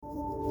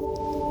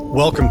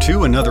Welcome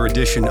to another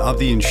edition of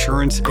the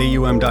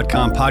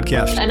InsuranceAUM.com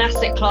podcast. An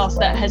asset class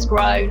that has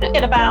grown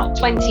at about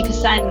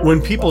 20%.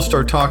 When people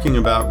start talking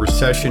about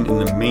recession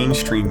in the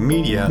mainstream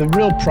media, the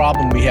real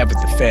problem we have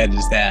with the Fed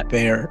is that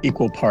they're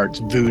equal parts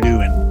voodoo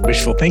and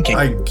wishful thinking.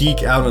 I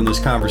geek out on this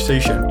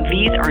conversation.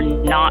 These are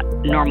not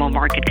normal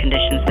market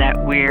conditions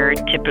that we're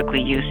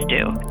typically used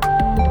to.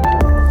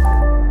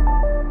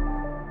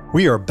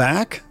 We are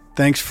back.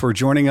 Thanks for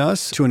joining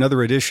us to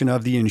another edition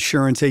of the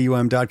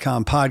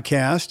InsuranceAUM.com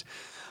podcast.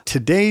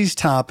 Today's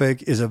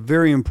topic is a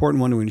very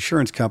important one to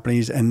insurance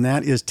companies, and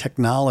that is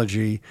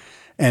technology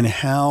and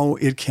how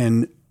it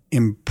can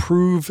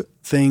improve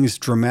things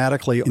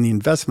dramatically in the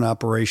investment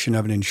operation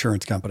of an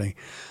insurance company.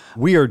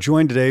 We are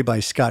joined today by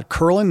Scott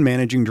Curlin,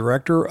 Managing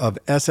Director of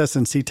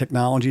SS&C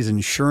Technologies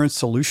Insurance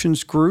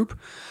Solutions Group.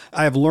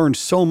 I have learned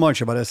so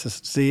much about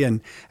SS&C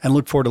and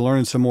look forward to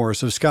learning some more.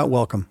 So Scott,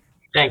 welcome.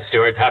 Thanks,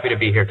 Stuart. Happy to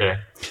be here today.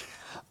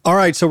 All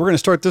right, so we're going to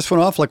start this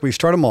one off like we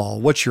start them all.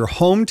 What's your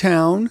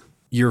hometown,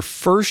 your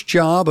first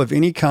job of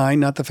any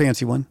kind, not the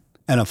fancy one,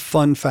 and a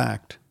fun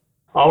fact?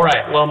 All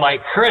right. Well, my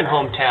current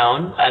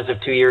hometown as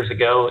of 2 years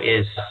ago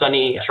is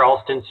sunny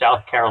Charleston,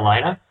 South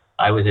Carolina.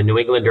 I was a New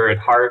Englander at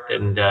heart,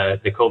 and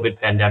the COVID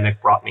pandemic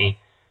brought me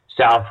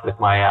south with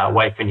my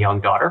wife and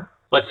young daughter.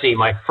 Let's see,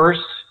 my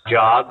first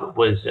job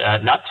was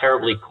not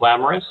terribly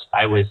glamorous.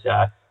 I was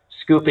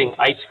scooping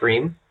ice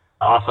cream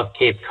off of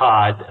Cape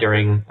Cod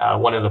during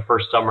one of the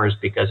first summers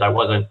because I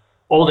wasn't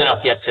old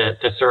enough yet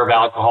to serve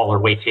alcohol or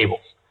wait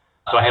tables.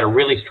 So I had a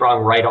really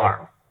strong right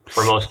arm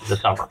for most of the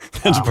summer.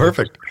 That's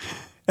perfect.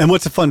 And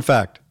what's a fun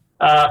fact?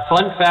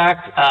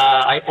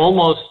 I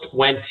almost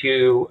went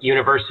to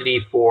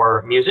university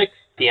for music,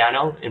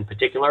 piano in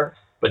particular,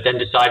 but then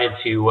decided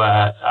to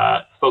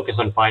focus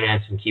on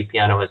finance and keep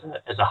piano as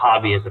a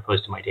hobby as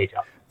opposed to my day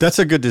job. That's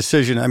a good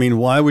decision. I mean,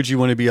 why would you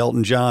want to be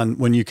Elton John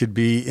when you could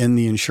be in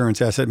the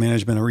insurance asset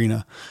management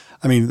arena?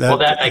 I mean,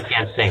 that I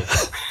can't sing.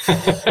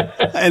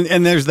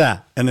 and there's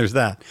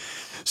that.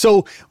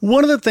 So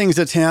one of the things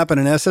that's happened,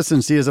 and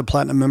SS&C is a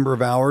platinum member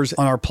of ours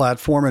on our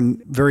platform,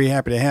 and very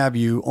happy to have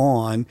you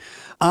on.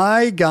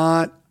 I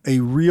got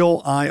a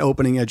real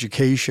eye-opening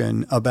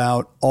education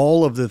about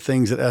all of the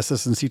things that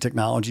SS&C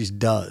Technologies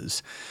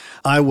does.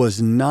 I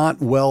was not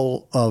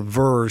well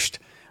versed.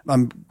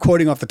 I'm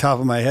quoting off the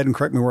top of my head, and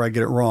correct me where I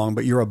get it wrong,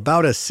 but you're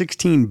about a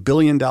 $16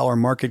 billion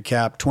market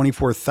cap,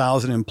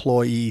 24,000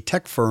 employee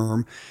tech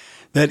firm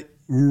that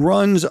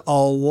runs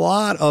a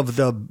lot of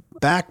the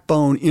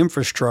backbone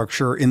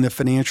infrastructure in the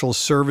financial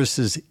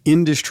services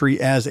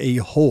industry as a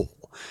whole,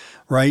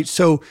 right?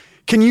 So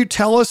can you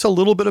tell us a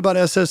little bit about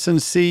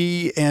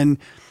SS&C and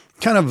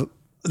kind of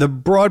the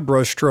broad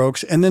brush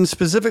strokes, and then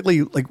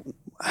specifically, like,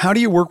 how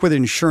do you work with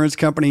insurance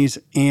companies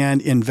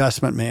and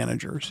investment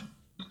managers?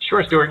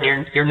 Sure, Stuart.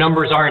 Your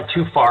numbers aren't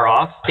too far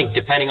off. I think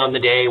depending on the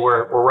day,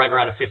 we're right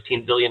around a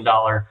 $15 billion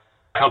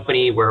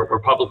company. We're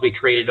publicly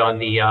traded on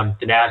the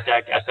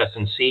NASDAQ,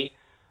 SS&C.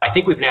 I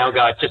think we've now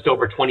got just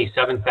over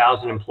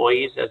 27,000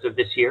 employees as of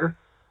this year.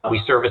 We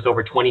service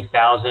over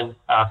 20,000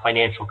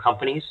 financial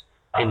companies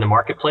in the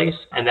marketplace,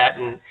 and that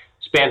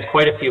spans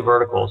quite a few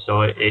verticals.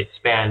 So it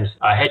spans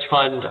hedge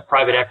fund,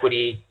 private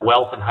equity,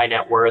 wealth and high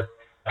net worth,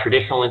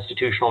 traditional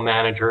institutional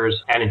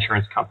managers, and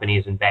insurance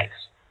companies and banks.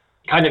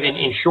 Kind of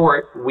in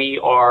short, we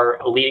are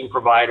a leading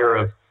provider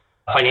of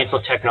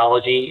financial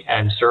technology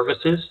and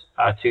services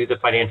to the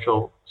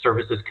financial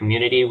services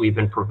community. We've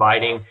been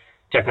providing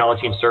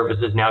technology and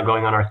services now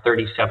going on our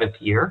 37th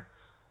year.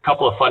 A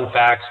couple of fun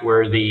facts: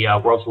 we're the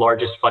world's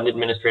largest fund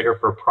administrator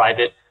for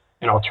private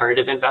and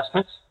alternative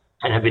investments,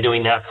 and have been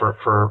doing that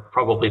for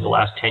probably the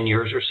last 10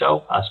 years or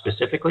so,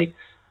 specifically.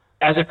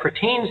 As it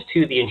pertains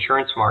to the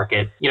insurance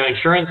market,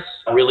 insurance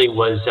really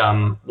was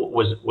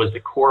the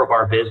core of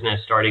our business,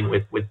 starting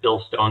with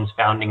Bill Stone's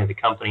founding of the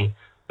company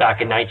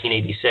back in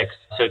 1986.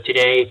 So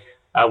today,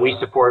 we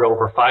support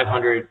over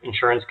 500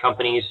 insurance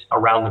companies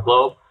around the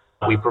globe.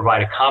 We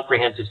provide a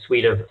comprehensive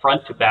suite of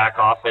front to back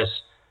office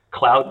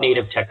cloud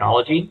native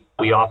technology.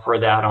 We offer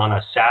that on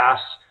a SaaS,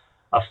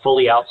 a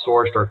fully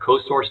outsourced or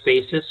co-sourced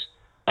basis.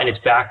 And it's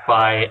backed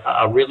by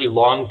a really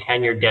long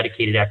tenured,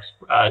 dedicated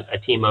a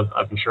team of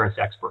insurance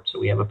experts. So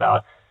we have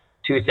about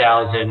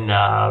 2,000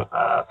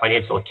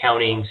 financial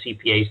accounting,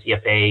 CPA,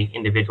 CFA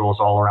individuals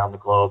all around the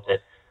globe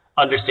that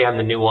understand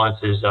the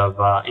nuances of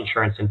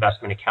insurance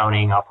investment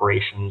accounting,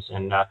 operations,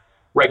 and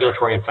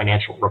regulatory and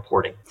financial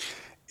reporting.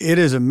 It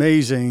is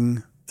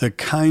amazing the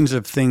kinds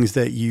of things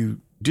that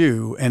you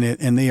do,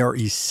 and they are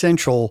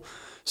essential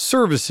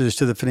services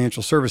to the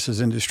financial services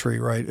industry,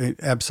 right?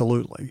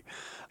 Absolutely.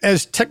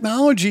 As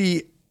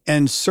technology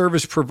and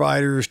service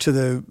providers to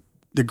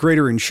the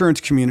greater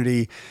insurance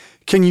community,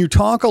 can you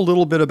talk a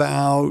little bit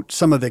about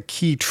some of the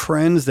key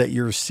trends that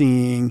you're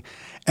seeing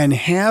and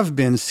have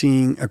been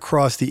seeing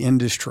across the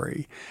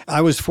industry?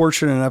 I was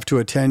fortunate enough to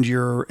attend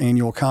your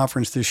annual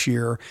conference this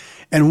year,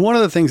 and one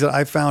of the things that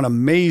I found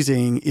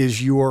amazing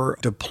is your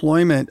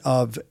deployment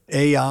of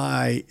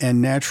AI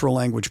and natural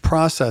language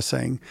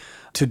processing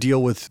to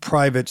deal with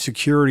private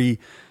security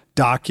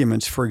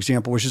documents, for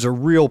example, which is a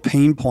real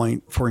pain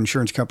point for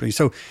insurance companies.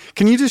 So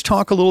can you just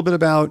talk a little bit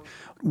about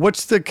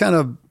what's the kind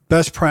of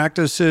best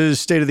practices,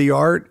 state of the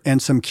art,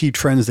 and some key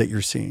trends that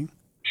you're seeing?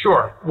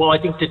 Sure. Well,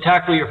 I think to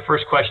tackle your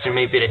first question,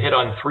 maybe to hit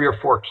on 3 or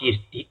 4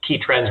 key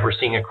trends we're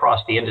seeing across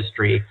the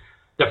industry.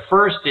 The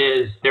first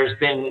is there's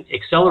been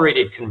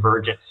accelerated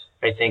convergence,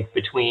 I think,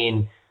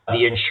 between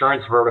the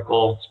insurance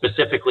vertical,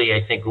 specifically,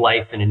 I think,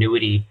 life and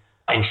annuity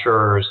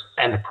insurers,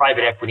 and the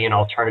private equity and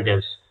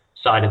alternatives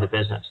side of the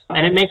business.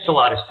 And it makes a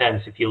lot of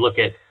sense if you look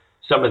at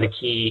some of the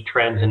key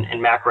trends and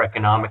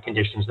macroeconomic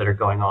conditions that are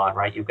going on,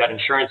 right? You've got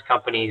insurance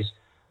companies,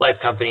 life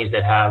companies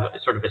that have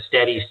sort of a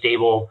steady,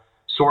 stable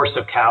source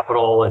of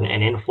capital and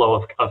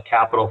inflow of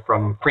capital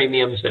from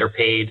premiums that are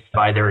paid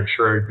by their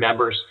insured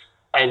members.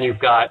 And you've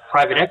got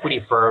private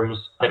equity firms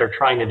that are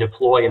trying to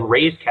deploy and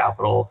raise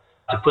capital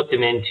to put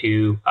them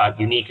into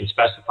unique and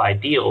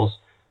specified deals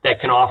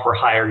that can offer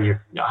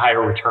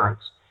higher returns.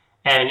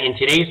 And in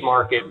today's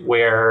market,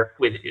 where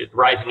with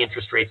rising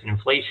interest rates and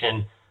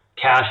inflation,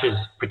 cash is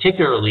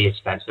particularly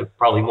expensive,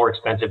 probably more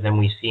expensive than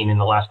we've seen in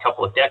the last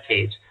couple of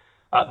decades.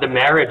 The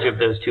marriage of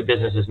those two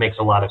businesses makes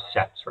a lot of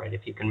sense, right?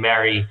 If you can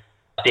marry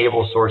a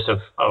stable source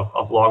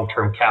of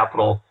long-term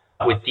capital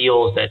with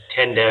deals that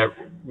tend to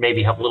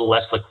maybe have a little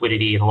less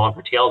liquidity and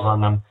longer tails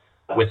on them,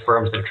 with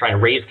firms that are trying to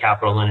raise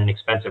capital in an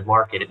expensive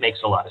market, it makes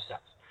a lot of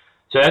sense.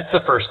 So that's the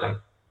first thing.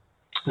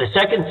 The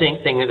second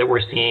thing that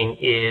we're seeing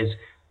is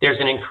there's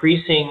an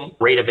increasing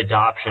rate of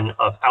adoption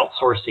of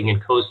outsourcing and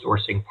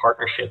co-sourcing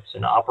partnerships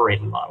and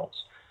operating models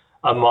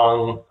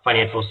among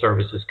financial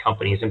services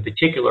companies, in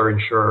particular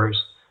insurers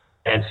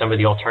and some of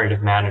the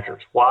alternative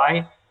managers.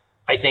 Why?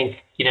 I think,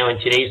 in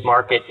today's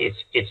market,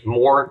 it's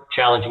more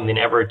challenging than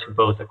ever to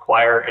both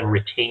acquire and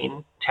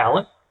retain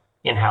talent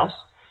in-house.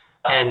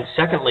 And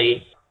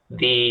secondly,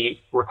 the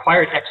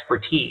required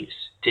expertise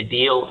to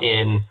deal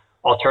in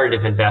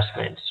alternative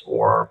investments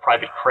or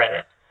private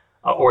credit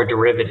or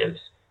derivatives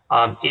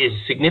is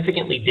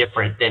significantly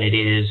different than it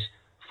is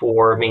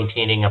for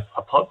maintaining a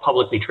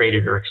publicly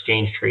traded or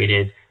exchange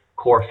traded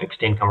core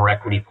fixed income or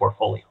equity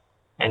portfolio.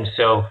 And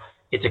so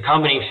it's a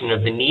combination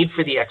of the need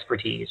for the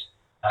expertise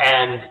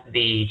and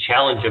the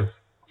challenge of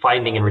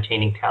finding and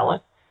retaining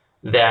talent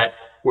that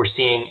we're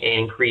seeing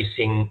an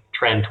increasing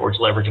trend towards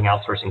leveraging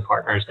outsourcing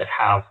partners that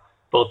have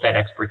both that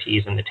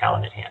expertise and the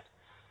talent at hand.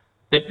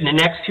 The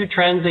next 2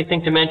 trends, I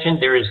think, to mention,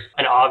 there is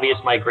an obvious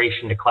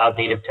migration to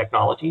cloud-native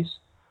technologies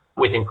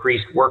with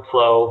increased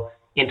workflow,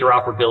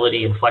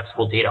 interoperability, and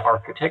flexible data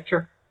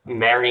architecture,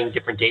 marrying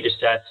different data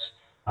sets,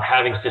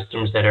 having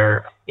systems that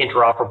are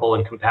interoperable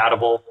and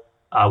compatible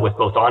with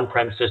both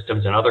on-prem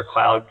systems and other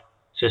cloud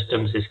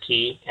systems is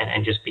key,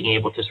 and just being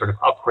able to sort of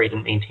upgrade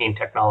and maintain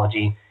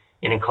technology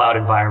in a cloud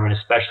environment,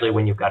 especially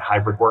when you've got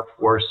hybrid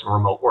workforce and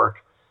remote work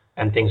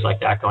and things like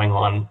that going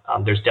on.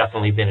 There's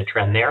definitely been a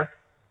trend there.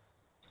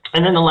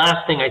 And then the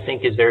last thing I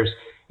think is there's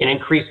an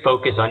increased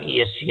focus on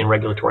ESG and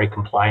regulatory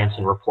compliance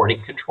and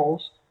reporting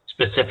controls,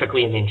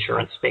 specifically in the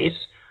insurance space,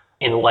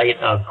 in light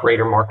of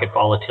greater market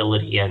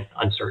volatility and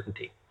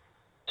uncertainty.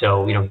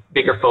 So,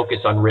 bigger focus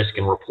on risk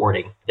and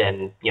reporting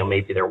than,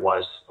 maybe there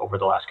was over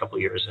the last couple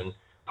of years. And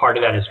part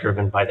of that is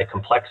driven by the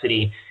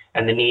complexity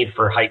and the need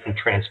for heightened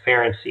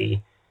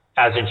transparency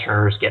as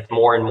insurers get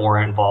more and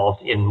more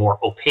involved in more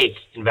opaque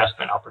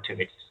investment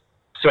opportunities.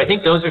 So I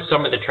think those are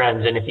some of the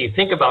trends. And if you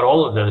think about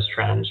all of those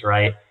trends,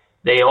 right,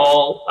 they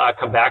all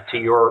come back to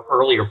your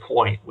earlier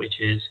point,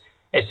 which is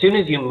as soon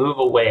as you move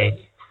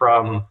away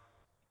from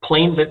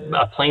plain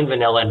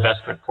vanilla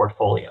investment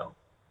portfolio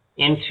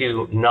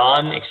into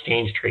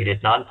non-exchange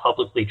traded,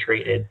 non-publicly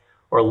traded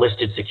or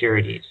listed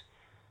securities,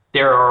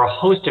 there are a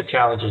host of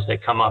challenges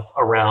that come up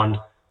around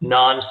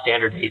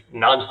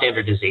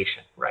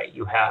non-standardization, right?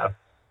 You have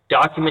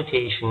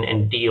documentation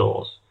and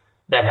deals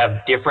that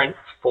have different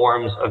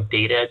forms of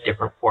data,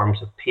 different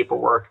forms of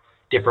paperwork,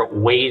 different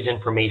ways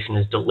information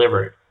is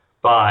delivered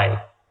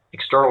by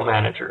external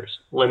managers,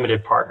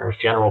 limited partners,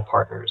 general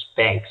partners,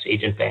 banks,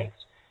 agent banks,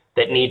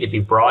 that need to be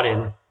brought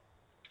in,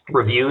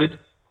 reviewed,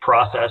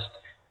 processed,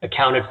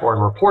 accounted for,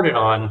 and reported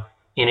on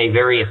in a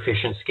very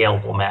efficient,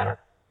 scalable manner.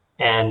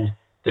 And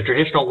the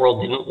traditional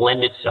world didn't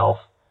lend itself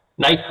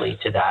nicely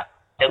to that,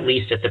 at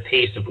least at the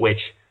pace of which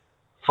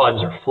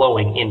funds are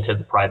flowing into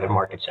the private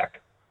market sector.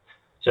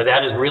 So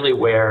that is really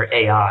where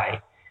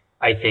AI,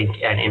 I think,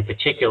 and in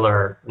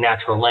particular,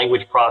 natural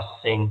language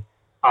processing,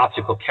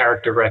 optical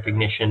character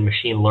recognition,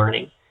 machine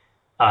learning,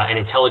 and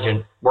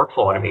intelligent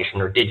workflow automation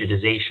or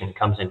digitization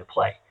comes into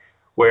play,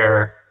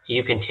 where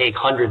you can take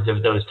hundreds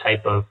of those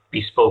type of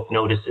bespoke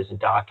notices and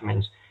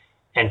documents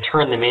and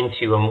turn them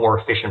into a more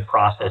efficient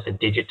process and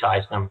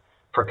digitize them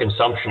for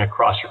consumption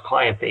across your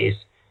client base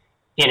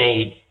in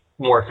a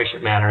more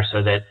efficient manner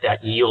so that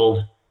that yield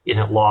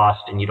isn't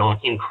lost and you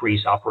don't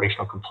increase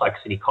operational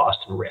complexity, cost,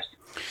 and risk.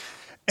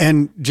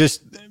 And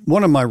just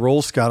one of my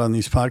roles, Scott, on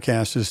these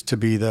podcasts is to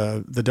be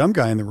the dumb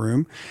guy in the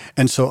room.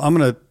 And so I'm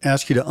going to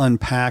ask you to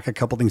unpack a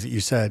couple things that you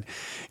said.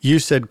 You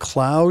said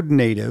cloud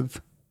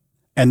native,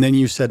 and then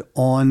you said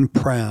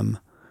on-prem.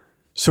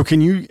 So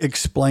can you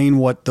explain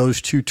what those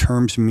two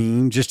terms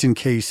mean, just in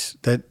case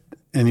that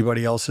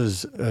anybody else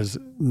is as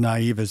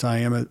naive as I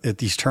am at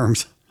these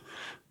terms?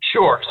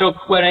 Sure. So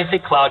when I say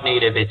cloud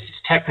native, it's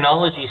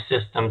technology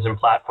systems and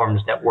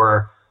platforms that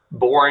were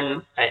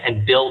born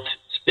and built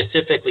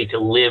specifically to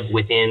live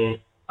within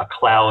a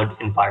cloud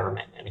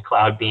environment, and a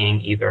cloud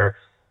being either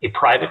a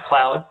private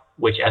cloud,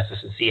 which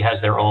SS&C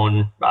has their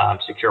own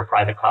secure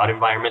private cloud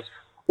environments,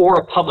 or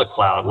a public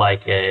cloud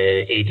like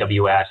a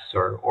AWS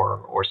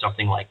or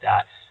something like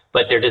that.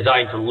 But they're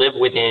designed to live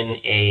within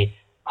a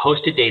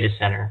hosted data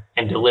center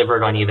and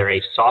delivered on either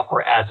a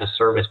software as a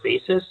service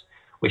basis,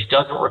 which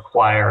doesn't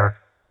require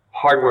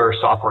hardware or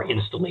software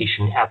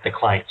installation at the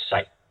client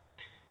site.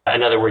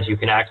 In other words, you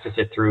can access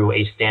it through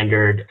a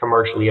standard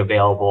commercially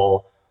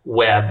available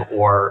web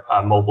or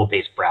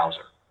mobile-based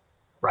browser,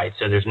 right?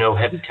 So there's no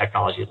heavy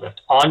technology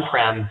lift.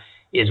 On-prem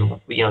is,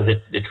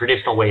 the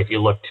traditional way. If you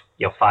looked,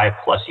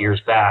 5+ years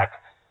back,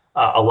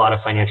 a lot of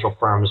financial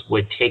firms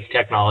would take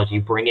technology,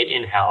 bring it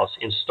in-house,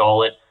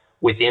 install it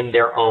within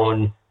their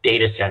own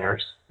data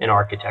centers and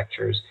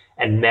architectures,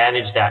 and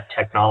manage that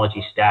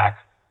technology stack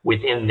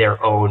within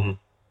their own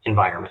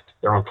environment,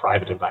 their own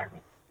private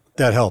environment.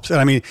 That helps. And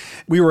I mean,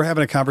 we were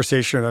having a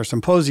conversation at our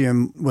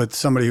symposium with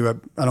somebody who,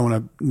 I don't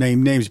want to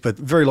name names, but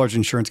very large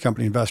insurance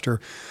company investor,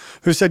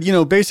 who said,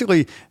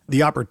 basically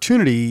the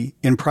opportunity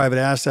in private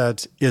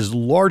assets is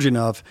large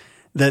enough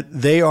that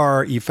they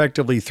are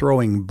effectively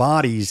throwing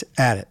bodies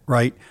at it,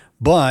 right?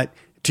 But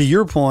to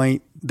your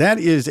point, that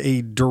is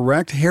a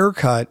direct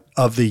haircut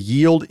of the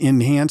yield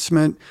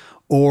enhancement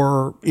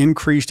or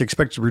increased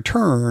expected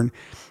return.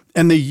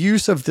 And the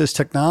use of this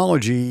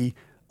technology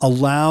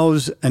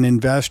allows an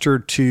investor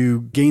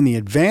to gain the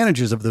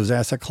advantages of those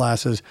asset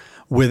classes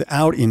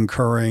without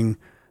incurring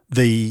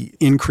the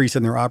increase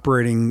in their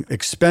operating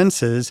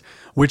expenses,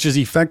 which is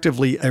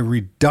effectively a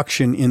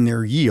reduction in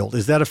their yield.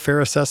 Is that a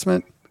fair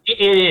assessment? It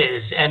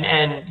is. And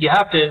if you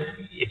have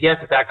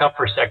to back up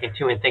for a second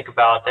too and think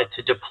about that,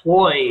 to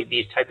deploy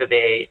these type of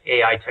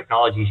AI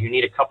technologies, you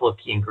need a couple of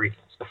key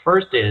ingredients. The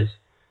first is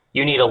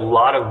you need a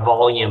lot of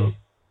volume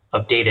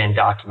of data and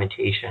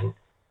documentation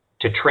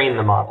to train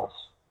the models.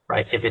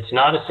 Right? If it's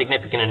not a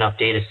significant enough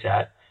data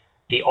set,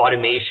 the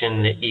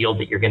automation, the yield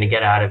that you're going to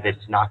get out of it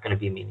is not going to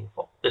be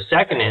meaningful. The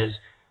second is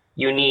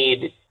you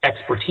need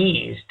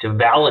expertise to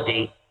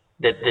validate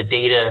that the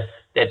data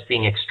that's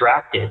being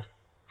extracted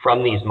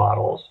from these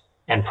models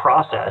and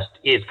processed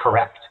is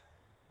correct,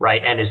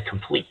 right, and is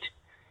complete.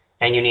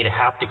 And you need a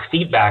haptic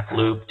feedback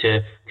loop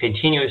to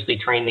continuously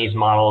train these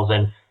models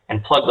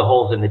and plug the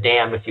holes in the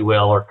dam, if you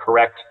will, or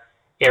correct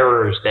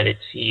errors that it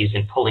sees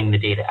in pulling the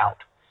data out.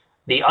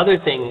 The other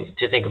thing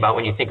to think about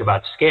when you think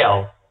about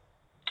scale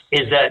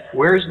is that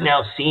we're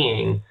now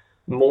seeing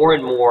more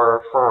and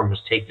more firms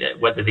take that,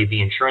 whether they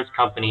be insurance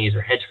companies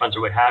or hedge funds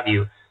or what have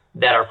you,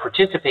 that are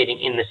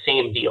participating in the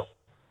same deal.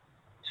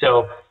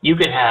 So you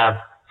could have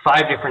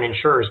 5 different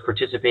insurers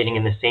participating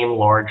in the same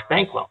large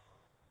bank loan,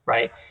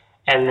 right?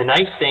 And the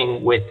nice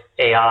thing with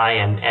AI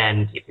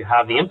and if you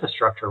have the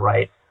infrastructure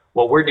right,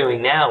 what we're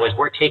doing now is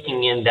we're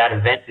taking in that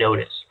event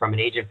notice from an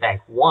agent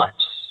bank once.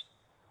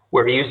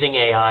 We're using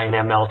AI and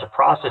ML to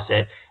process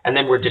it, and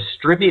then we're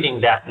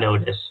distributing that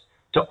notice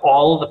to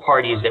all of the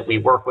parties that we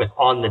work with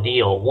on the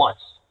deal once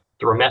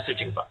through a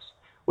messaging bus,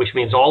 which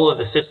means all of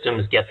the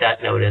systems get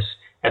that notice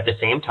at the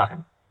same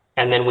time.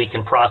 And then we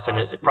can process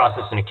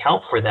and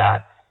account for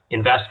that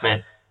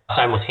investment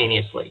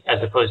simultaneously,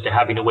 as opposed to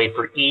having to wait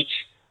for each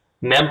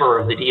member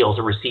of the deal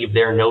to receive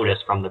their notice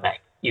from the bank.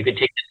 You could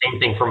take the same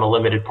thing from a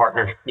limited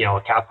partner,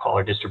 a cap call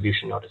or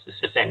distribution notice. It's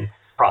the same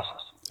process.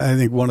 I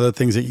think one of the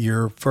things that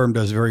your firm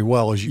does very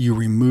well is you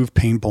remove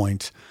pain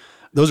points.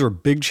 Those are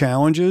big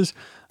challenges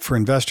for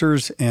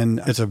investors,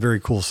 and it's a very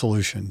cool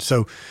solution.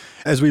 So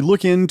as we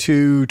look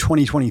into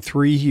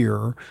 2023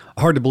 here,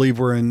 hard to believe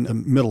we're in the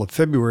middle of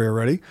February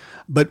already,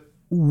 but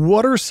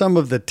what are some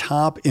of the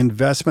top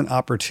investment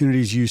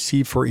opportunities you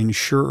see for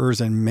insurers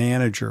and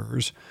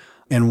managers,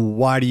 and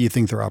why do you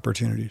think they're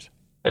opportunities?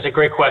 That's a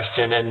great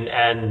question,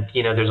 and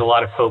there's a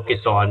lot of focus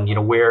on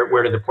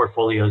where do the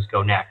portfolios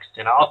go next,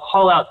 and I'll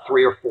call out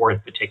 3 or 4 in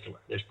particular.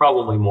 There's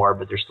probably more,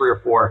 but there's 3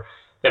 or 4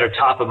 that are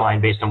top of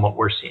mind based on what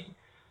we're seeing.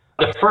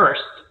 The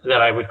first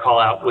that I would call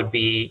out would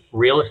be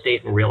real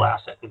estate and real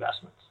asset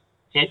investments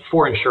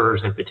for insurers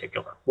in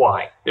particular.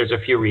 Why? There's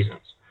a few reasons.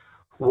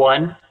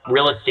 One,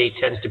 real estate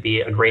tends to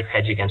be a great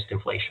hedge against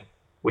inflation,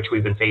 which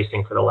we've been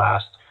facing for the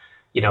last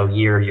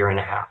year and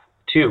a half.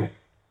 2,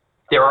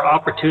 there are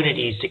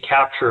opportunities to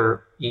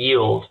capture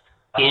yield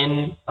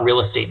in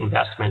real estate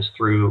investments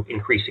through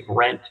increasing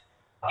rent,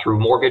 through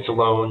mortgage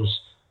loans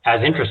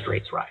as interest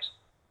rates rise,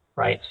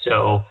 right?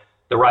 So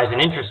the rise in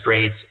interest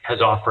rates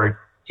has offered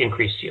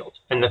increased yields.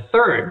 And the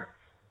third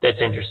that's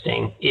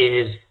interesting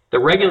is the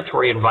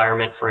regulatory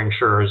environment for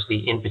insurers,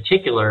 in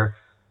particular,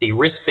 the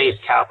risk-based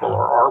capital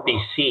or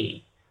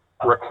RBC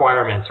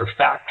requirements or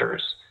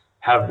factors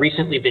have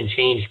recently been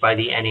changed by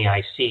the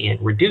NAIC and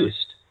reduced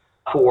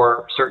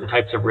for certain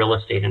types of real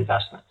estate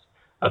investments.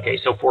 Okay,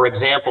 so for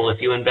example,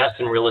 if you invest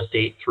in real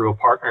estate through a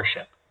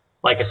partnership,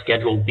 like a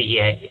Schedule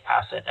BA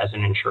asset, as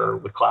an insurer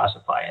would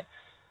classify it.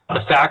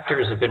 The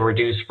factors have been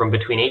reduced from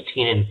between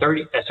 18 and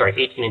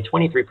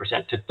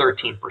 23% to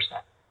 13%.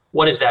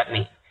 What does that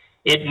mean?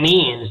 It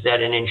means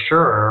that an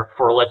insurer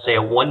for, let's say,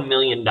 a $1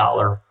 million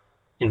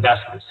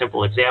investment,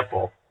 simple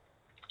example,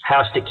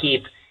 has to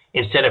keep,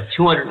 instead of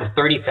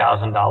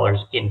 $230,000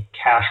 in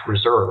cash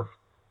reserve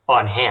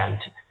on hand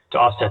to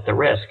offset the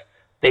risk,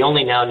 they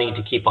only now need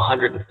to keep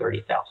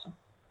 $130,000.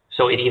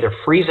 So it either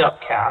frees up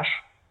cash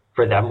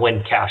for them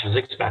when cash is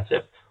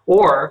expensive,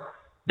 or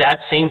that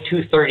same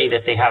 $230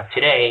 that they have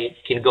today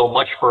can go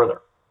much further.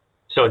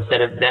 So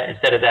instead of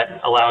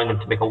that allowing them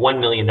to make a $1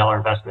 million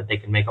investment, they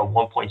can make a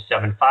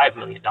 $1.75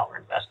 million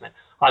investment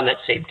on that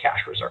same cash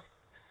reserve.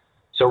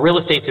 So real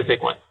estate's a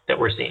big one that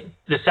we're seeing.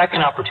 The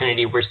second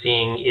opportunity we're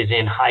seeing is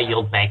in high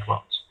yield bank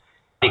loans,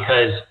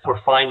 because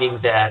we're finding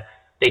that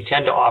they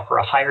tend to offer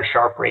a higher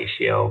Sharpe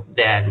ratio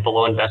than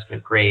below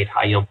investment grade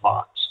high yield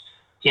bonds.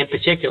 In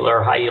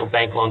particular, high yield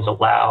bank loans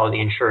allow the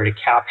insurer to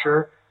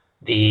capture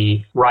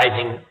the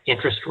rising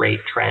interest rate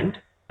trend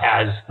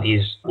as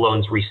these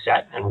loans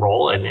reset and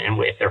roll, and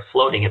if they're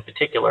floating in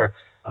particular,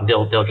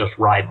 they'll just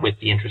ride with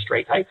the interest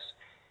rate hikes.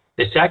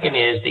 The second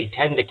is they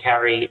tend to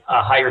carry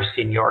a higher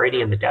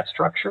seniority in the debt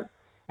structure,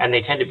 and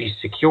they tend to be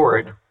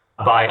secured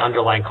by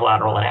underlying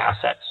collateral and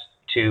assets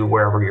to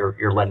wherever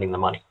you're lending the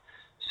money.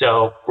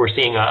 So we're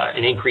seeing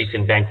an increase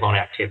in bank loan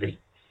activity.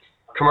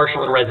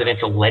 Commercial and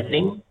residential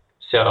lending,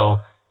 so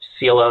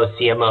CLOs,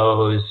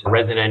 CMOs,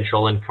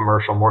 residential and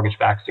commercial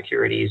mortgage-backed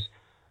securities,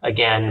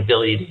 again,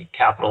 ability to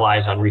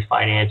capitalize on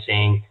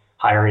refinancing,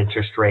 higher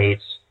interest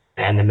rates,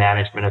 and the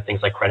management of things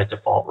like credit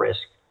default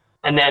risk.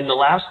 And then the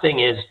last thing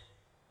is,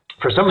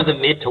 for some of the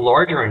mid to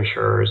larger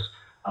insurers,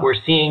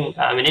 we're seeing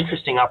an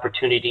interesting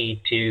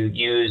opportunity to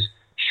use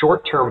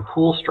short-term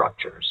pool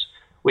structures,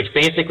 which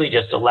basically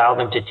just allow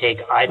them to take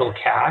idle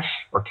cash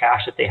or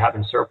cash that they have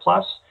in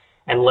surplus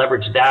and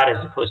leverage that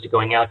as opposed to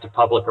going out to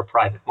public or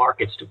private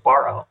markets to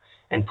borrow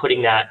and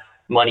putting that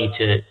money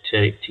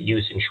to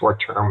use in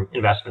short-term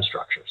investment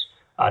structures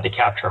to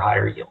capture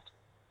higher yield.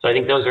 So I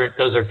think those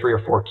are 3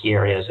 or 4 key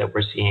areas that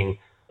we're seeing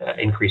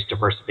increased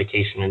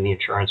diversification in the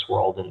insurance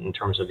world in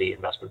terms of the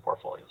investment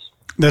portfolios.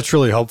 That's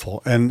really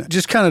helpful. And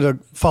just kind of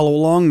to follow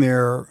along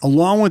there,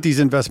 along with these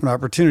investment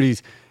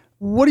opportunities,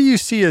 what do you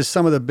see as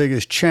some of the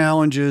biggest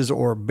challenges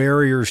or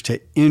barriers to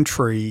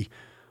entry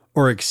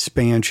or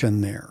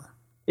expansion there?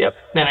 Yep.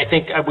 And I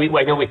think I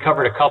know we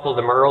covered a couple of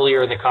them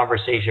earlier in the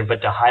conversation,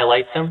 but to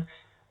highlight them,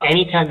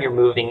 anytime you're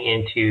moving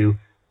into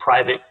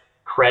private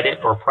credit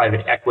or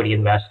private equity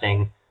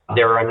investing,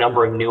 there are a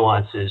number of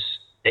nuances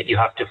that you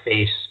have to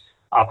face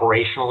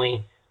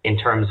operationally in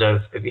terms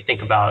of, if you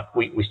think about,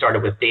 we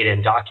started with data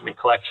and document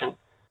collection.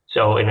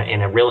 So in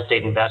a real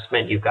estate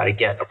investment, you've got to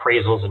get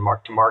appraisals and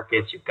mark to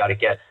markets. You've got to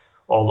get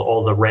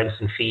all the rents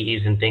and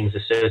fees and things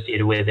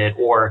associated with it.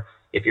 Or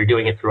if you're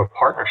doing it through a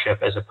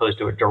partnership as opposed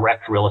to a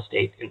direct real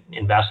estate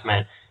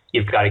investment,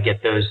 you've got to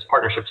get those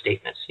partnership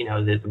statements,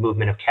 the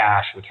movement of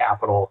cash and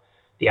capital,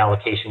 the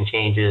allocation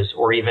changes,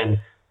 or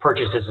even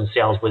purchases and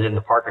sales within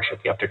the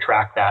partnership. You have to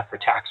track that for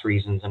tax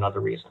reasons and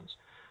other reasons.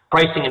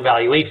 Pricing and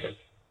valuation,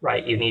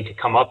 right? You need to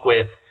come up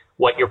with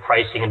what your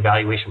pricing and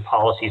valuation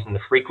policies and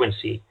the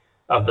frequency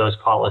of those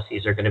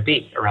policies are going to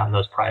be around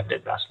those private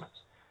investments.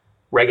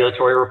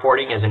 Regulatory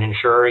reporting, as an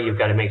insurer, you've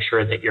got to make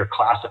sure that you're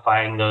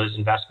classifying those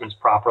investments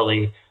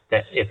properly,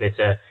 that if it's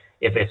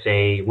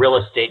a real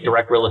estate,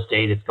 direct real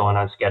estate, it's going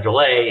on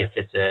Schedule A. If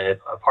it's a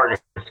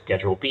partnership,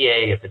 Schedule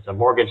BA. If it's a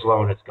mortgage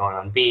loan, it's going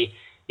on B.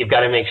 You've got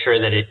to make sure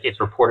that it's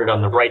reported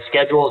on the right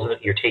schedules and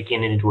that you're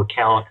taking into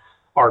account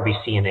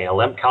RBC and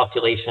ALM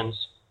calculations.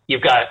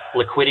 You've got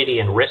liquidity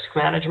and risk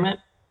management.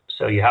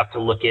 So you have to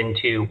look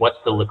into what's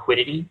the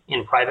liquidity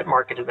in private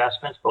market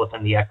investments, both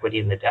on the equity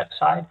and the debt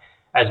side,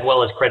 as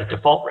well as credit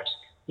default risk.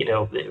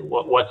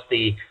 What's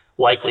the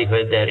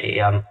likelihood that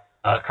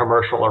a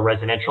commercial or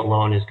residential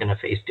loan is going to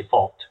face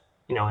default,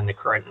 in the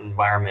current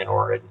environment,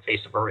 or in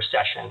face of a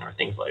recession or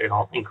things like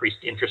increased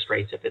interest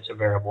rates if it's a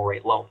variable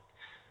rate loan.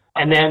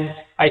 And then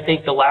I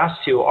think the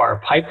last two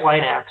are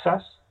pipeline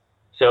access.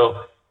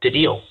 So to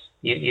deals,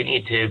 you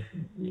need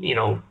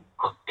to,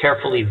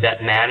 carefully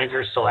vet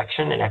manager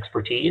selection and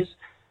expertise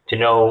to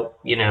know,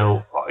 do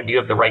you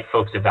have the right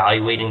folks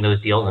evaluating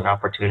those deals and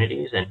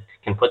opportunities and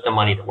can put the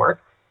money to work?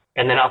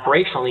 And then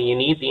operationally, you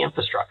need the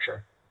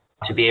infrastructure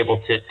to be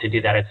able to do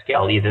that at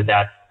scale, either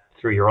that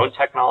through your own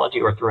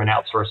technology or through an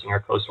outsourcing or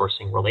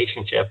co-sourcing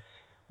relationship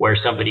where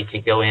somebody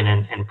can go in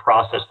and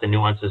process the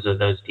nuances of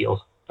those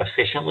deals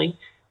efficiently,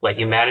 let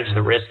you manage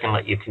the risk, and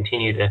let you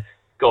continue to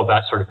go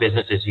about sort of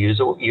business as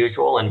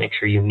usual and make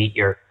sure you meet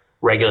your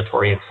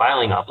regulatory and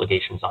filing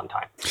obligations on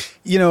time.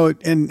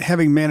 And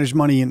having managed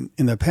money in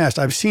the past,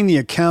 I've seen the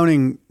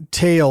accounting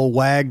tail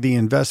wag the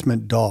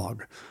investment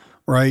dog,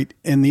 right?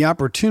 And the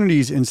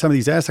opportunities in some of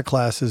these asset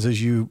classes,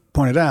 as you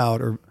pointed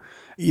out, or,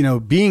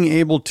 being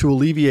able to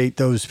alleviate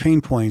those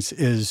pain points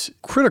is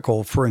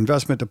critical for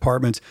investment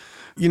departments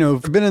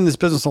I've been in this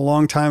business a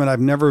long time, and I've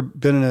never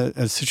been in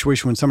a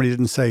situation when somebody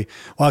didn't say,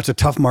 well, it's a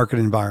tough market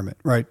environment,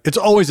 right? It's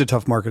always a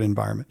tough market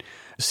environment.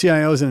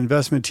 CIOs and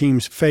investment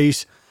teams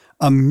face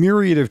a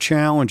myriad of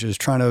challenges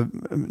trying to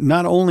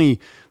not only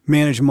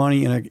manage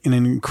money in an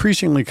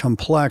increasingly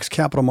complex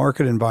capital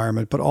market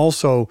environment, but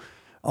also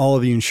all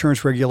of the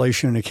insurance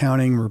regulation and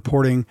accounting,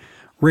 reporting,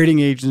 rating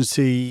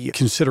agency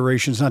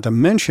considerations, not to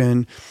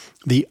mention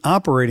the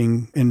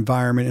operating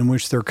environment in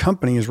which their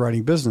company is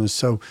writing business.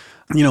 So,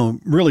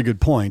 really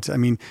good points.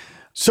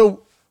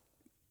 So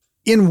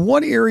in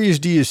what areas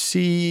do you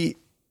see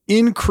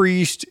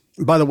increased,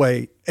 by the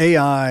way,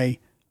 AI?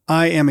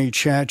 I am a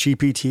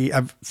ChatGPT.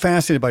 I'm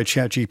fascinated by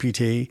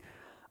ChatGPT.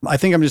 I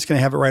think I'm just going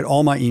to have it write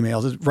all my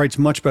emails. It writes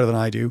much better than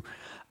I do.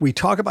 We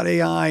talk about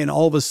AI and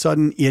all of a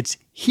sudden it's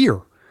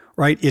here,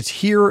 right? It's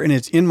here and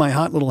it's in my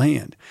hot little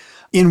hand.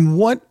 In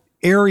what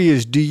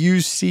areas do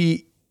you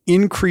see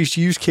increased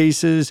use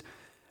cases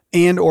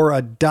and or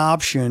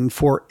adoption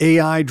for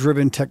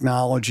AI-driven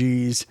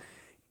technologies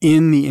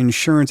in the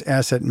insurance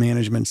asset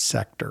management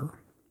sector?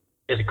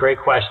 It's a great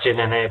question.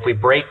 And if we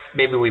break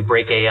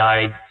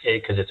AI,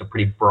 because it's a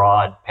pretty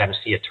broad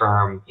panacea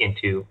term,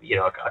 into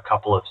a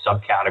couple of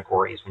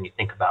subcategories when you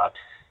think about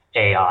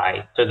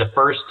AI. So the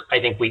first, I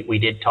think we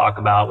did talk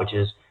about, which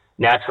is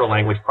natural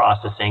language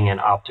processing and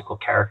optical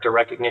character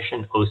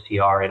recognition,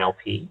 OCR and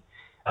NLP.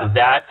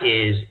 That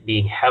is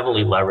being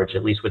heavily leveraged,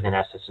 at least within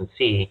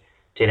SS&C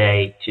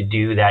today, to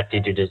do that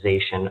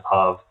digitization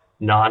of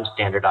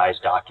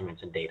non-standardized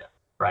documents and data,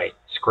 right?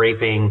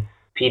 Scraping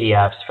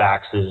PDFs,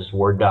 faxes,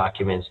 Word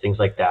documents, things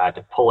like that,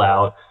 to pull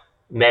out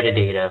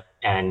metadata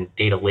and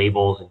data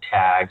labels and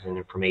tags and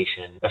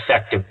information,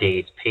 effective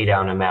dates, pay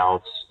down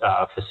amounts,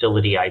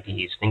 facility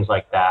IDs, things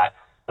like that,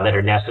 that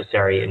are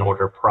necessary in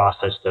order to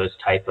process those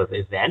type of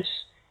events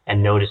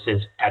and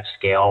notices at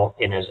scale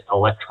in as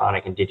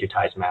electronic and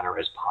digitized manner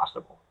as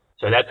possible.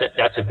 So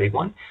that's a big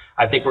one.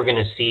 I think we're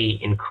going to see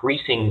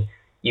increasing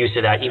use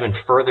of that even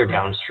further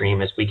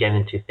downstream as we get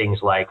into things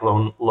like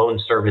loan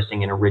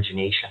servicing and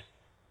origination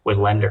with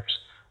lenders,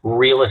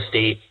 real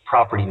estate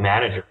property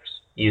managers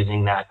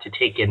using that to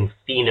take in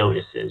fee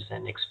notices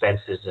and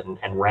expenses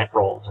and rent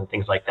rolls and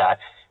things like that,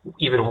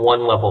 even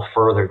one level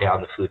further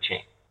down the food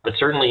chain. But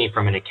certainly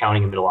from an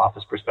accounting and middle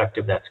office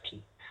perspective, that's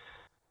key.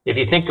 If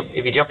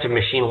you jump to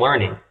machine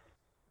learning,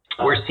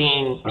 we're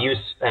seeing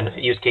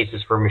use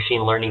cases for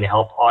machine learning to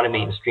help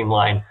automate and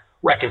streamline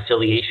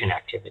reconciliation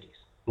activities,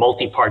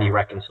 multi-party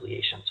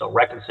reconciliation. So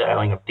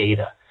reconciling of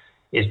data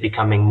is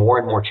becoming more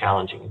and more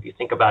challenging. If you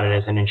think about it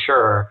as an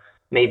insurer,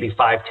 maybe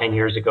 5-10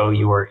 years ago,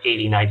 you were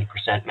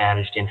 80-90%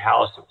 managed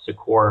in-house. It was a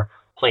core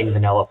plain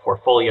vanilla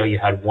portfolio. You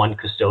had one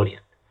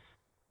custodian.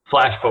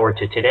 Flash forward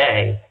to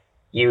today,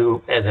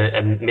 you as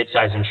a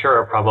mid-sized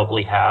insurer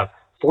probably have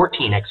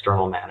 14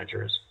 external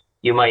managers.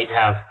 You might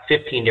have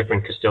 15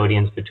 different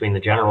custodians between the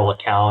general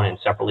account and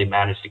separately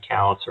managed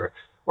accounts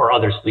or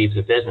other sleeves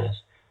of business,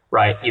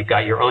 right? You've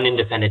got your own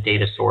independent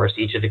data source.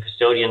 Each of the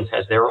custodians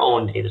has their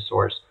own data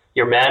source.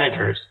 Your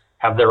managers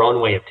have their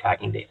own way of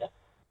tagging data,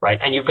 right?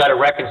 And you've got to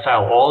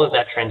reconcile all of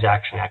that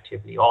transaction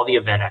activity, all the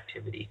event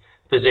activity,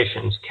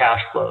 positions,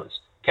 cash flows,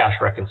 cash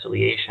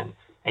reconciliation,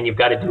 and you've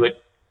got to do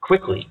it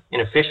quickly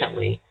and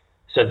efficiently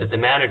so that the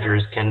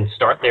managers can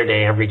start their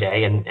day every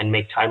day and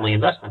make timely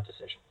investment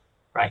decisions,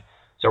 right?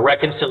 So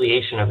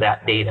reconciliation of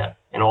that data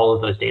and all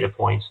of those data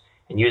points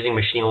and using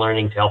machine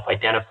learning to help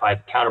identify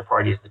the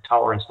counterparties, the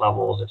tolerance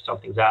levels, if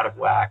something's out of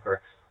whack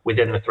or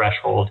within the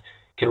threshold,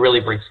 can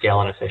really bring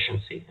scale and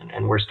efficiency.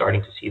 And we're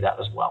starting to see that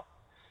as well.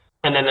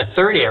 And then the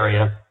third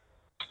area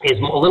is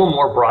a little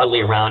more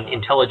broadly around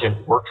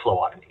intelligent workflow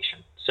automation.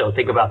 So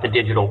think about the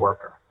digital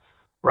worker,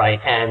 right?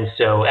 And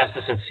so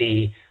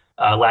SS&C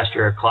last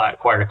year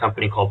acquired a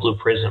company called Blue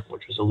Prism,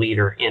 which was a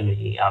leader in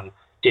the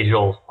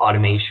digital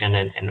automation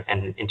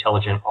and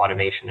intelligent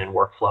automation and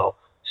workflow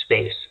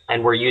space.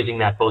 And we're using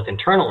that both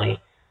internally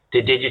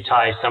to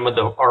digitize some of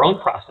our own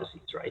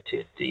processes, right?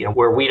 To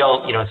where we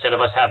don't, instead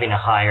of us having to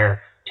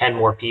hire 10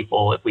 more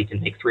people, if we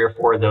can make 3 or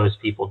 4 of those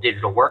people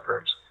digital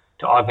workers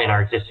to augment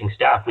our existing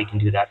staff, we can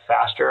do that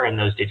faster, and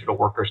those digital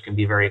workers can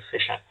be very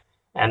efficient,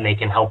 and they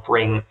can help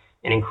bring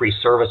and increase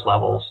service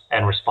levels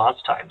and response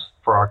times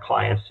for our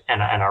clients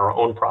and our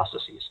own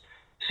processes.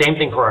 Same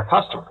thing for our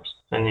customers.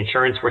 In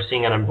insurance, we're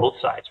seeing it on both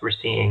sides. We're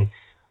seeing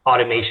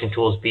automation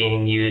tools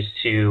being used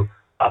to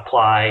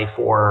apply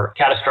for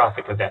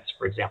catastrophic events.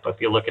 For example,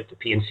 if you look at the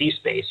P&C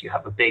space, you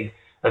have a big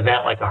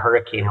event like a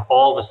hurricane, and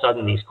all of a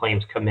sudden these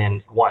claims come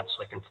in once,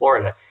 like in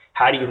Florida.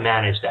 How do you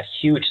manage that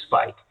huge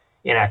spike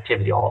in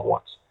activity all at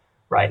once,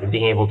 right? And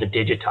being able to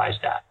digitize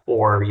that.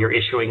 Or you're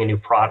issuing a new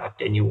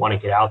product and you want to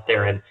get out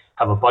there and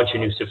have a bunch of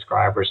new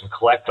subscribers and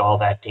collect all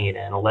that data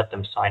and let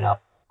them sign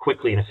up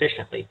quickly and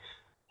efficiently.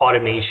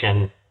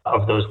 Automation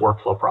of those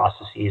workflow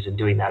processes and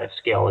doing that at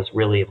scale is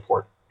really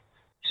important.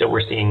 So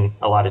we're seeing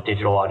a lot of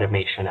digital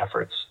automation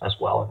efforts as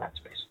well in that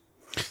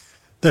space.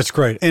 That's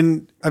great.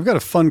 And I've got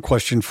a fun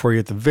question for you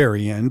at the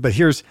very end, but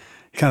here's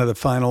kind of the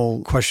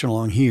final question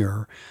along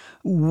here.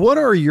 What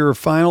are your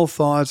final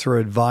thoughts or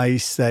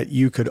advice that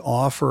you could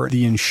offer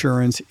the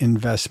insurance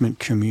investment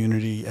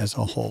community as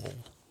a whole?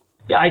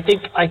 Yeah, I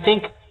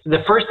think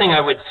the first thing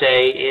I would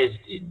say is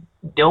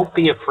don't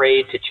be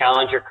afraid to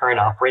challenge your current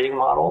operating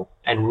model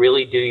and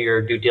really do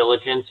your due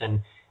diligence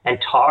and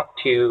talk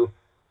to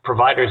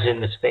providers in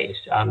the space,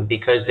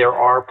 because there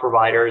are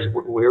providers,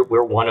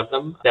 we're one of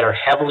them, that are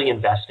heavily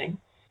investing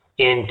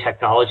in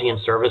technology and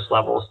service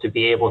levels to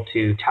be able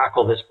to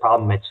tackle this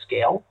problem at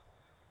scale,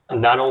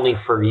 not only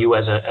for you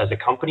as a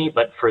company,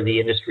 but for the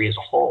industry as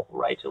a whole,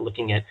 right? So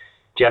looking at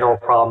general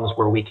problems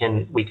where we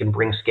can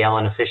bring scale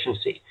and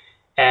efficiency.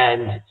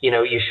 And,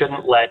 you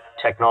shouldn't let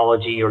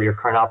technology or your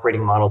current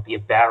operating model be a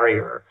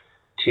barrier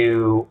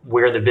to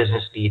where the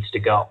business needs to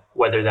go,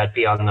 whether that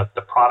be on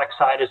the product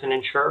side as an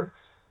insurer,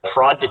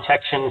 fraud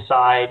detection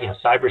side,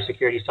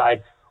 cybersecurity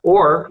side,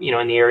 or,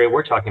 in the area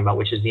we're talking about,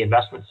 which is the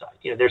investment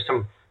side. There's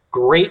some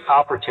great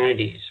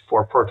opportunities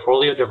for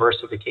portfolio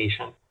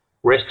diversification,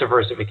 risk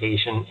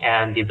diversification,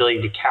 and the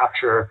ability to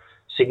capture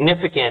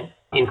significant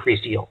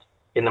increased yield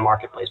in the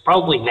marketplace,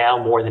 probably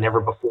now more than ever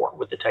before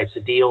with the types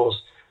of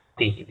deals,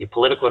 the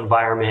political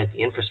environment,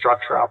 the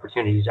infrastructure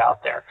opportunities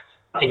out there.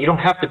 And you don't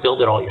have to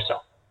build it all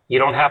yourself. You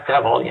don't have to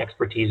have all the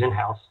expertise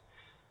in-house,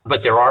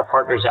 but there are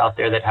partners out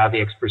there that have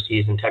the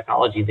expertise and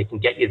technology that can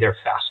get you there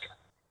faster.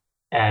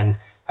 And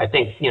I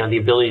think, the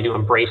ability to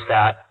embrace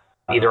that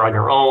either on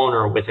your own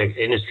or with an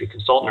industry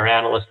consultant or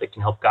analyst that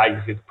can help guide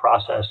you through the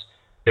process,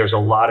 there's a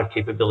lot of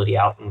capability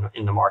out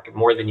in the market,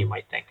 more than you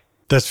might think.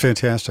 That's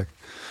fantastic.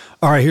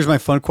 All right, here's my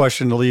fun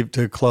question to leave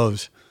to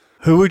close.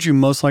 Who would you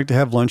most like to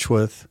have lunch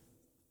with,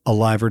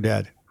 alive or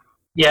dead?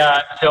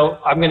 Yeah, so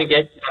I'm gonna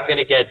get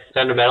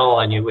sentimental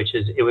on you, which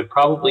is it would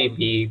probably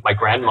be my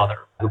grandmother,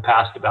 who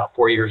passed about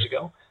 4 years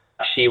ago.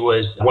 She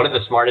was one of the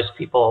smartest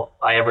people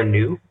I ever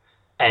knew,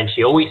 and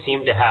she always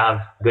seemed to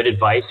have good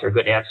advice or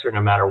good answer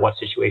no matter what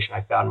situation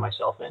I found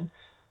myself in.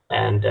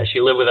 And she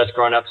lived with us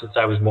growing up since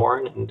I was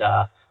born, and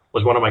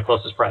was one of my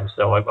closest friends.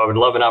 So I would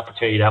love an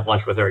opportunity to have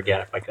lunch with her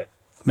again if I could.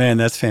 Man,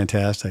 that's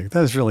fantastic.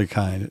 That is really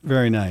kind.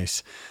 Very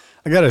nice.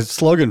 I got a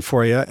slogan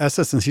for you.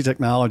 SS&C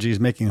Technology is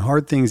making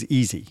hard things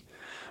easy,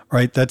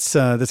 right? That's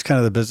kind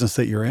of the business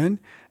that you're in.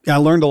 I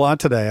learned a lot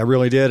today. I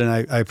really did. And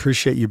I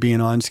appreciate you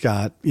being on,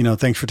 Scott.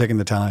 Thanks for taking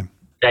the time.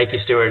 Thank you,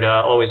 Stuart.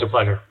 Always a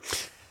pleasure.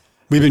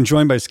 We've been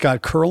joined by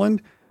Scott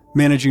Kurland,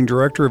 Managing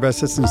Director of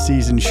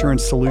SS&C's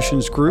Insurance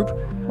Solutions Group.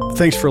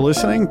 Thanks for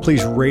listening.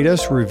 Please rate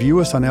us, review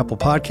us on Apple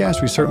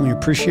Podcasts. We certainly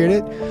appreciate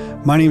it.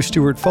 My name is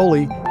Stuart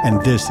Foley,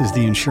 and this is the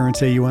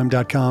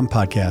InsuranceAUM.com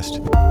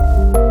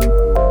podcast.